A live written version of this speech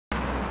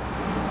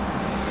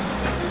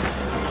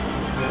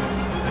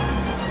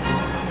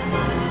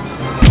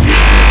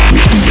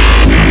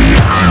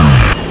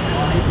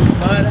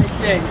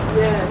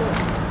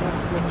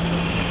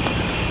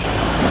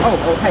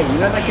Hey, you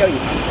know that girl you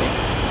fancy?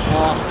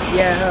 Oh,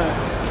 yeah, her.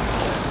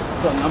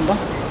 Got a number?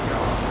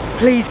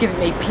 Please give it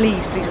me,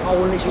 please, please. I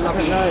will literally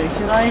love you. No,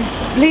 should I?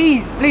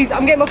 Please, please,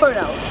 I'm getting my phone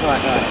out.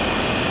 Alright, alright.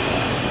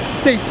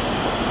 Please.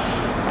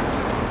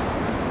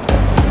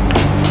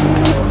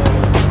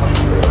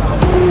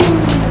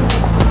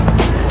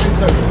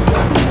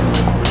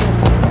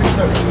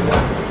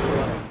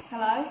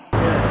 Hello?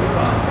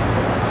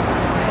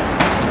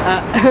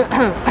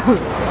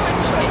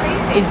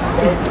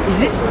 Is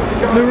this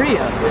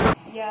Maria?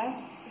 Yeah?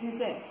 Who's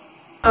this?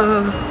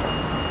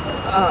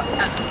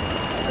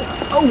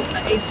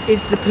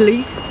 It's the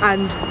police,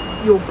 and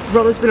your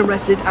brother's been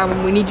arrested,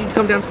 and we need you to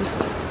come down to the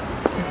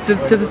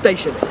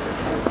station.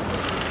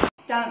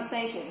 Down at the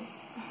station?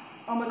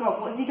 Oh my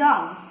god, what has he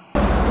done?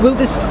 We'll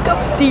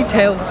discuss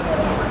details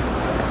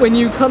when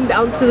you come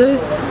down to the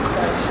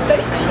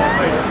station.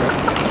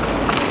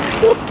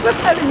 What the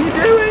hell are you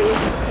doing?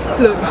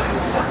 Look,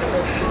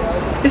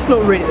 it's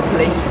not really the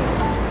police.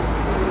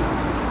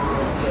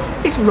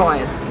 It's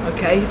Ryan,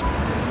 okay?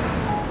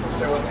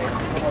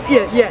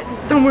 Yeah,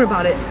 don't worry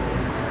about it.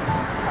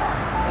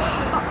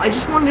 I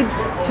just wanted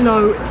to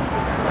know,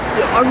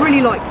 I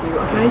really like you,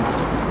 okay?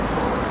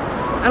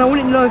 And I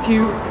wanted to know if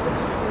you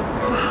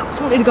perhaps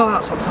wanted to go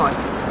out sometime.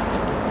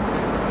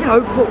 You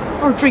know,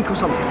 for a drink or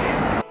something.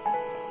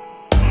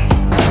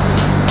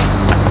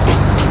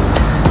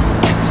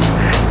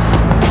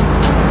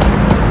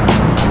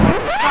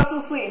 That's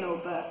all sweet and all,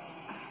 but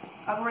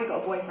I've already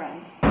got a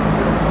boyfriend.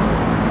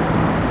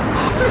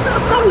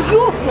 That was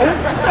your fault!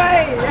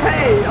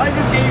 Hey, I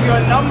just gave you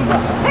a number.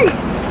 Hey,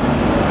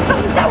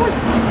 that was...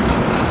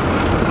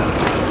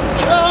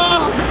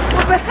 Oh,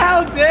 what the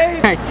hell,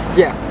 dude? Hey,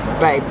 yeah,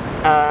 babe.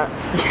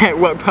 Yeah, it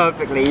worked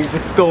perfectly. He's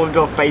just stormed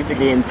off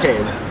basically in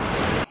tears.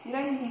 You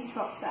don't think he's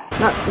too upset?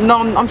 No,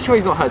 I'm sure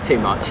he's not hurt too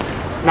much.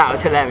 That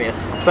was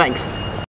hilarious. Thanks.